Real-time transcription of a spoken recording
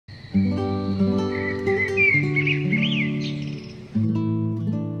Since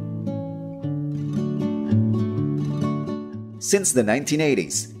the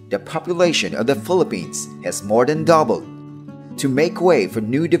 1980s, the population of the Philippines has more than doubled. To make way for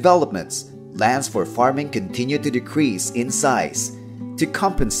new developments, lands for farming continue to decrease in size. To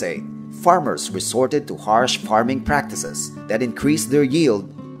compensate, farmers resorted to harsh farming practices that increased their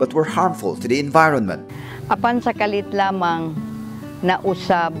yield but were harmful to the environment. Apan sa kalit lamang na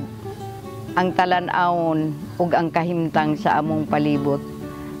usab ang talan-awon ug ang kahimtang sa among palibot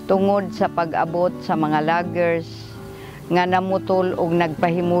tungod sa pag-abot sa mga loggers nga namutol og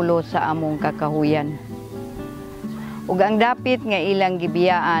nagpahimulo sa among kakahuyan. Ug ang dapit nga ilang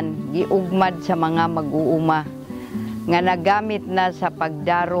gibiyaan giugmad sa mga mag-uuma nga nagamit na sa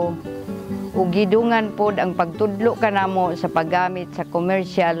pagdaro ug gidungan pod ang pagtudlo kanamo sa paggamit sa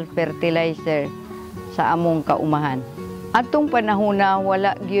commercial fertilizer sa among kaumahan. Atong panahona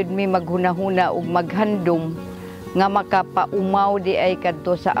wala gyud mi maghunahuna ug maghandom nga makapaumaw di ay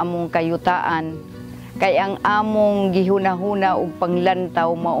kadto sa among kayutaan. Kay ang among gihunahuna ug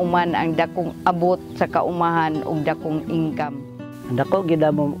panglantaw mauman ang dakong abot sa kaumahan ug dakong income. Dako gid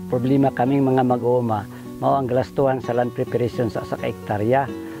mo problema kaming mga mag-uuma mao ang galastuhan sa land preparation sa ka hektarya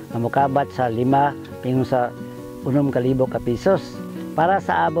nga mokabat sa 5 pingon sa 6,000 ka pesos. Para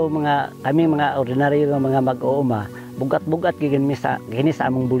sa abaw mga kaming mga ordinaryo mga mag-uuma, bugat-bugat gini sa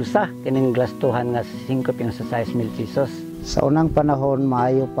among bulsa kining galastuhan nga 5 pingon sa 6,000 pesos. Sa unang panahon,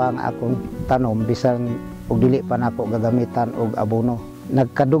 maayo pa ang akong tanom, bisan og dili pa nako gagamitan og abono.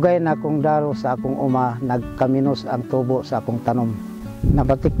 Nagkadugay na akong daro sa akong uma, nagkaminos ang tubo sa akong tanom.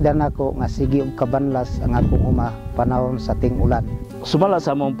 Nabatikdan ako nga sige og kabanlas ang akong uma panahon sa ting-ulan. Sumala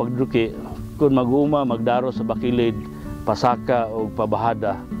sa among pagduki, kung mag-uma, magdaro sa bakilid, pasaka o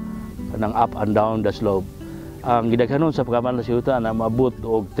pabahada ng up and down the slope. Ang gidaghanon sa pagkabanlas sa yuta na maabot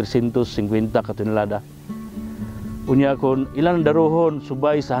og 350 ka tonelada. Unya kon ilang daruhon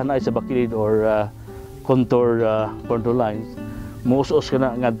subay sa hanay sa bakilid or contour lines muus-us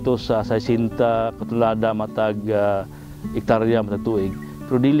kana ngadto sa 60 katulada matag hektarya matag tuig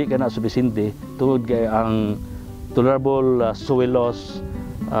pero dili kana subisente tungod kay ang tolerable soil loss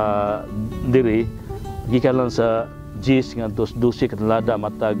diri gikan lang sa 10 ngadto 12 katulada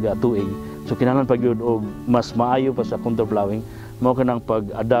matag tuig so kinahanglan pa gyud og mas maayo pa sa contour plowing mao kanang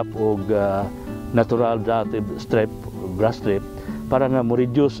pag-adapt og natural adaptive strip, grass strip para nga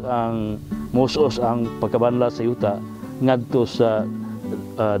mo-reduce ang musos ang pagkabanla sa yuta ngadto sa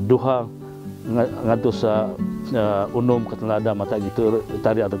duha ngadto sa unom katanada matag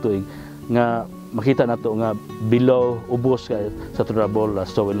hektarya atong tuig nga makita nato nga below ubos sa tolerable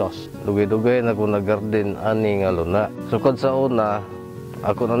soil loss. Dugay-dugay na ko nag-garden ani nga luna. Sukad sa una,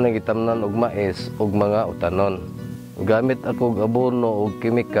 ako na gitamnan og mais ug mga utanon. Gamit ako og abono ug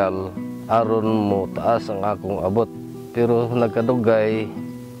chemical aron mo taas ang akong abot. Pero nagkadugay,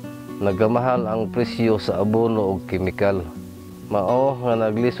 nagamahal ang presyo sa abono ug chemical. Mao nga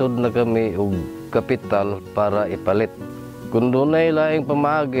naglisod na kami og kapital para ipalit. Kung dunay laing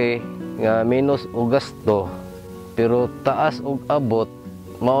pamaagi nga minus og gasto, pero taas og abot,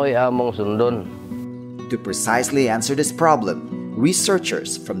 mao'y among sundon. To precisely answer this problem,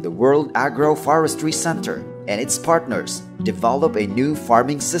 researchers from the World Agroforestry Center and its partners develop a new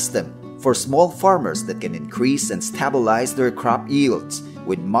farming system for small farmers that can increase and stabilize their crop yields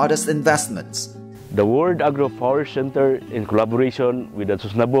with modest investments. The World Agroforestry Center, in collaboration with the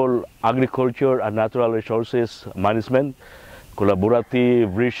Sustainable Agriculture and Natural Resources Management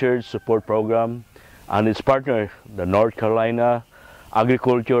Collaborative Research Support Program, and its partner, the North Carolina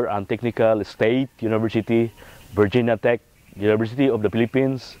Agriculture and Technical State University, Virginia Tech, University of the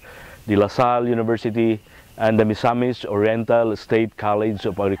Philippines, the La Salle University, and the Misamis Oriental State College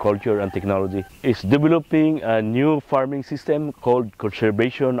of Agriculture and Technology is developing a new farming system called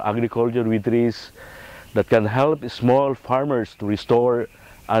conservation agriculture with trees that can help small farmers to restore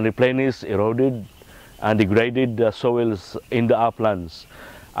and replenish eroded and degraded soils in the uplands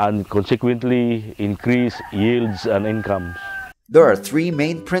and consequently increase yields and incomes. There are 3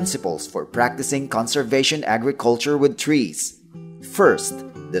 main principles for practicing conservation agriculture with trees. First,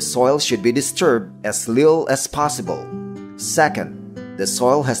 the soil should be disturbed as little as possible. Second, the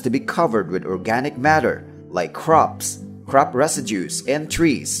soil has to be covered with organic matter like crops, crop residues, and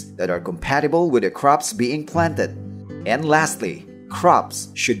trees that are compatible with the crops being planted. And lastly,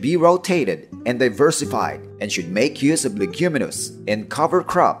 crops should be rotated and diversified and should make use of leguminous and cover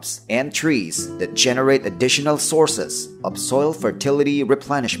crops and trees that generate additional sources of soil fertility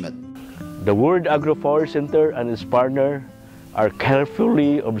replenishment. The World Agroforestry Center and its partner are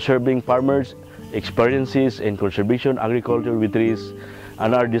carefully observing farmers' experiences in conservation agriculture with trees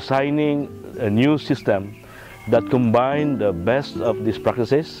and are designing a new system that combine the best of these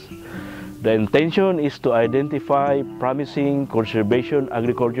practices. The intention is to identify promising conservation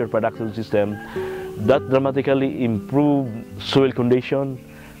agriculture production system that dramatically improve soil condition,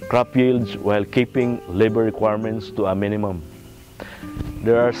 crop yields while keeping labor requirements to a minimum.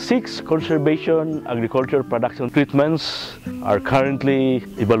 There are 6 conservation agriculture production treatments are currently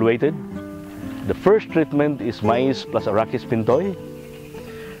evaluated. The first treatment is maize plus Arachis pintoy.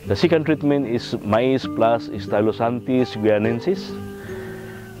 The second treatment is maize plus Stylosanthis guianensis.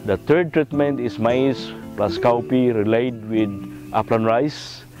 The third treatment is maize plus cowpea relayed with upland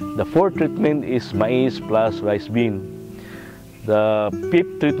rice. The fourth treatment is maize plus rice bean. The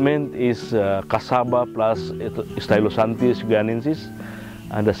fifth treatment is cassava plus Stylosanthis guianensis.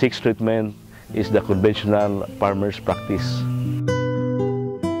 And the sixth treatment is the conventional farmer's practice.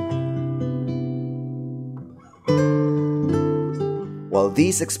 While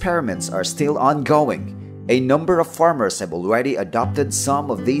these experiments are still ongoing, a number of farmers have already adopted some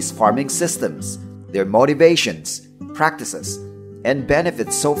of these farming systems. Their motivations, practices, and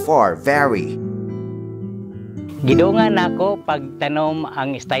benefits so far vary. Gidungan ako pagtanom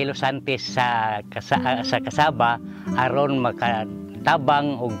ang Stylosanthis sa kasaba aron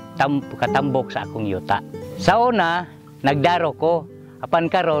makatabang og katambok sa akong yuta. Sa una, nagdaro ko, apan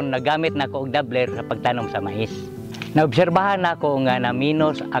karon nagamit nako og dabbler sa pagtanom sa mais. Naobserbahan nako nga na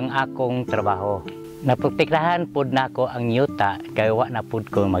minus ang akong trabaho. Naprotektahan pud nako ang yuta kay wa na pud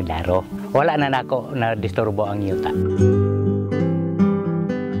ko magdaro. Wala na nako na disturbo ang yuta.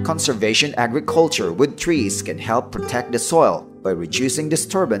 Conservation agriculture with trees can help protect the soil by reducing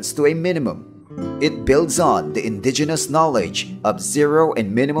disturbance to a minimum. It builds on the indigenous knowledge of zero and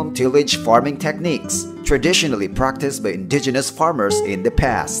minimum tillage farming techniques traditionally practiced by indigenous farmers in the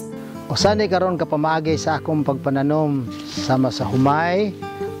past. Usani karon kapamaagay sa akong pagpananom sama sa humay,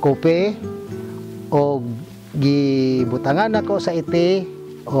 kope, o gibutangan ako sa ite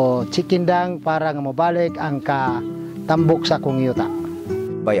o chikindang para nga mabalik ang katambok sa akong yuta.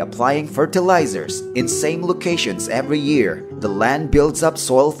 By applying fertilizers in same locations every year, the land builds up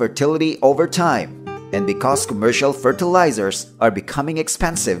soil fertility over time. And because commercial fertilizers are becoming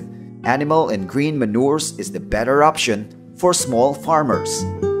expensive, animal and green manures is the better option for small farmers.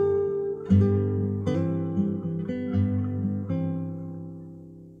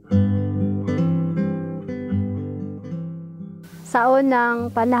 Sa unang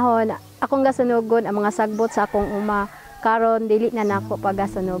panahon, akong gasunugon ang mga sagbot sa akong uma, karon dili na nako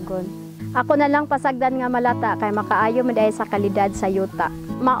pagasunugon. Ako na lang pasagdan nga malata kay makaayo man dahil sa kalidad sa yuta.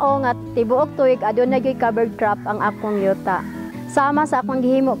 Mao nga tibuok tuig adunay gyud covered crop ang akong yuta. Sama sa akong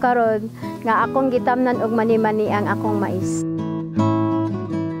gihimo karon nga akong gitamnan og mani-mani ang akong mais.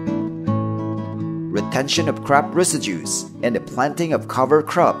 Retention of crop residues and the planting of cover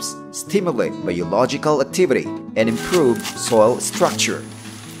crops stimulate biological activity and improve soil structure.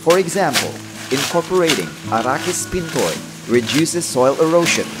 For example, incorporating Arachis pintoy reduces soil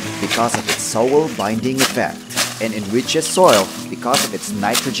erosion because of its soil binding effect and enriches soil because of its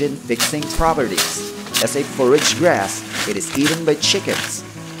nitrogen fixing properties. As a forage grass, it is eaten by chickens,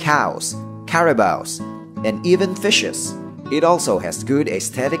 cows, carabaos, and even fishes. It also has good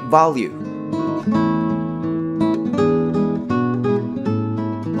aesthetic value.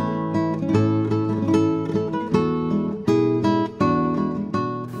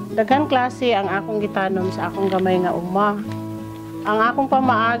 Daghang klase ang akong gitanom sa akong gamay nga uma. Ang akong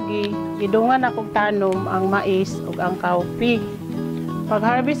pamaagi, gidungan akong tanom ang mais ug ang cowpea.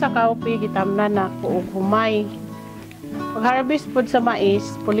 Pag-harvest sa cowpea, gitamnan nako og humay. Pag-harvest pud sa mais,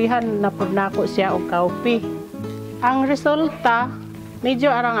 pulihan na pud nako siya og cowpea. Ang resulta,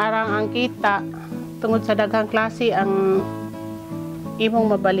 medyo arang-arang ang kita tungod sa daghang klase ang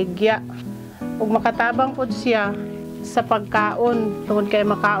imong mabaligya. Ug makatabang pud siya sa pagkaon tungod kay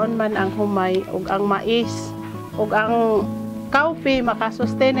makaon man ang humay ug ang mais ug ang cowpea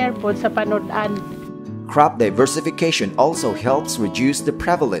makasustainer pod sa panud-an. Crop diversification also helps reduce the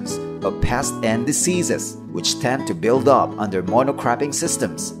prevalence of pests and diseases which tend to build up under monocropping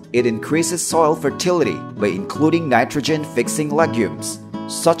systems. It increases soil fertility by including nitrogen-fixing legumes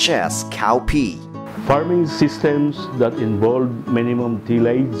such as cowpea. Farming systems that involve minimum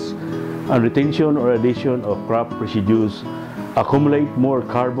tillage and retention or addition of crop residues accumulate more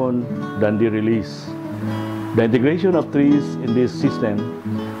carbon than they release. The integration of trees in this system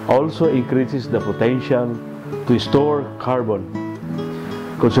also increases the potential to store carbon.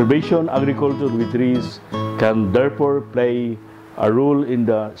 Conservation agriculture with trees can therefore play a role in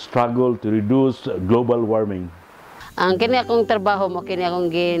the struggle to reduce global warming. Ang kini akong trabaho mo kini akong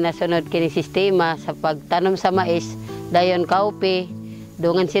ginasunod kini sistema sa pagtanom sa mais, dayon cowpea,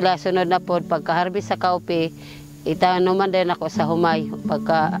 dungan sila sunod na pod pagka-harvest sa kaupi, itanuman din ako sa humay.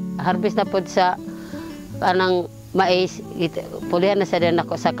 Pagka-harvest na pod sa kanang mais, pulihan na sa din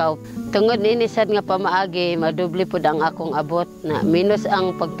ako sa kaupi. Tungod ninisad nga pamaagi, madubli pod ang akong abot na minus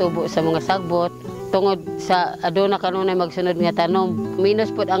ang pagtubo sa mga sagbot. Tungod sa aduna kanunay magsunod nga tanom,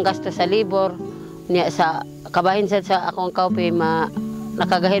 minus pod ang gasto sa libor niya sa kabahin sa akong kaupi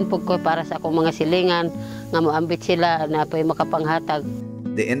nakagahin po ko para sa akong mga silingan nga moambit sila na pay makapanghatag.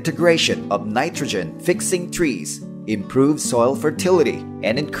 The integration of nitrogen-fixing trees improves soil fertility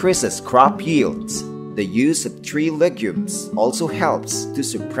and increases crop yields. The use of tree legumes also helps to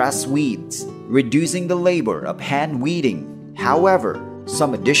suppress weeds, reducing the labor of hand weeding. However,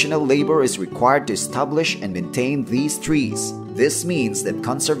 some additional labor is required to establish and maintain these trees. This means that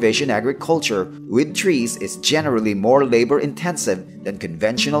conservation agriculture with trees is generally more labor-intensive than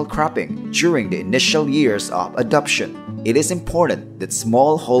conventional cropping during the initial years of adoption. It is important that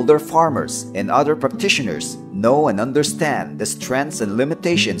smallholder farmers and other practitioners know and understand the strengths and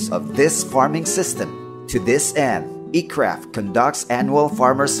limitations of this farming system. To this end, ICRAF conducts annual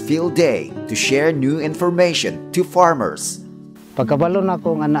Farmers Field Day to share new information to farmers. Pagkabalo na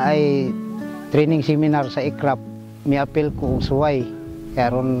ko nga naay training seminar sa ICRAF, miapil ko og suway.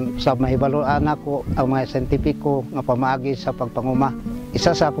 Kaya ron sa mahibaloan ako ang mga siyentipiko nga pamaagi sa pagpanguma.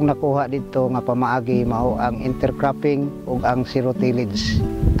 Isa sa akong nakuha dito nga pamaagi mao ang intercropping ug ang zero tillage.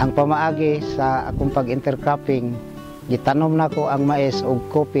 Ang pamaagi sa akong pag-intercropping, gitanom nako ang mais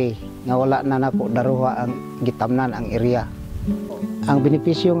ug kopi nga wala na nako daruha ang gitamnan ang area. Ang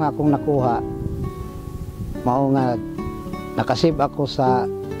benepisyo nga akong nakuha mao nga nakasib ako sa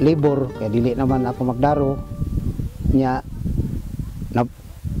labor kaya dili naman ako magdaro nya na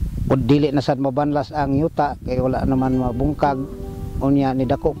dili na sad mabanlas ang yuta kay wala naman mabungkag unya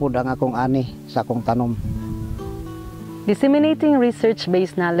nidako pud ang akong ani sa akong tanom. Disseminating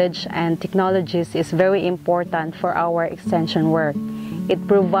research-based knowledge and technologies is very important for our extension work. It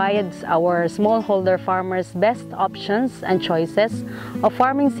provides our smallholder farmers best options and choices of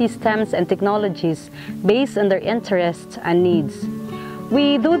farming systems and technologies based on their interests and needs.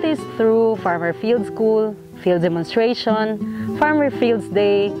 We do this through Farmer Field School, field demonstration, Farmer Fields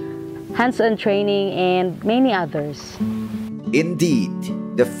Day, hands-on training, and many others. Indeed,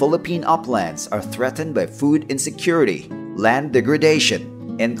 the Philippine uplands are threatened by food insecurity, land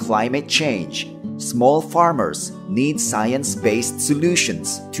degradation, and climate change. Small farmers need science-based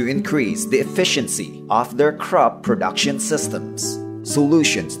solutions to increase the efficiency of their crop production systems.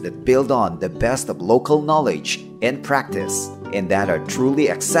 Solutions that build on the best of local knowledge and practice, and that are truly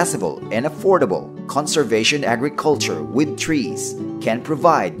accessible and affordable. Conservation agriculture with trees can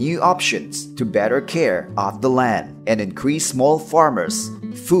provide new options to better care of the land and increase small farmers'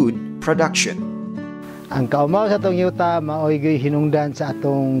 food production. Ang kaumaw sa atong yuta maoy hinungdan sa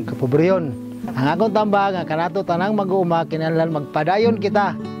atong kapobryon. Ang akong tambag nga kanato tanang mag-uuma kinahanglan magpadayon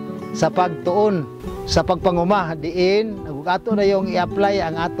kita sa pagtuon sa pagpanguma diin ato na yung i-apply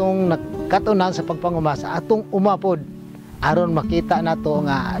ang atong nakatunan sa pagpanguma sa atong umapod aron makita nato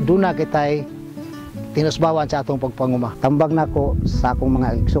nga duna kitay tinusbawan sa atong pagpanguma. Tambag nako sa akong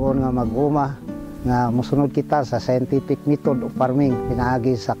mga igsuon nga mag-uma nga musunod kita sa scientific method of farming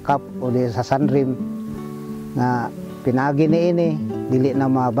pinaagi sa CAP o di sa SANREM nga pinaagi niini dili na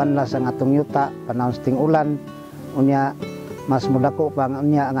mabanlas ang atong yuta panahon sa ting-ulan unya mas mudako pa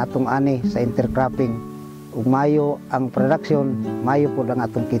unya ang atong ani sa intercropping ug mayo ang production mayo pud ang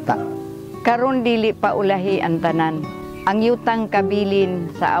atong kita. Karon dili pa ulahi ang tanan. Ang yutang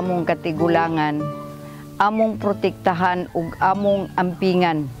kabilin sa among katigulangan, among protektahan ug among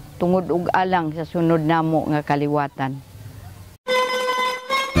ampingan tungod og alang sa sunod namo nga kaliwatan.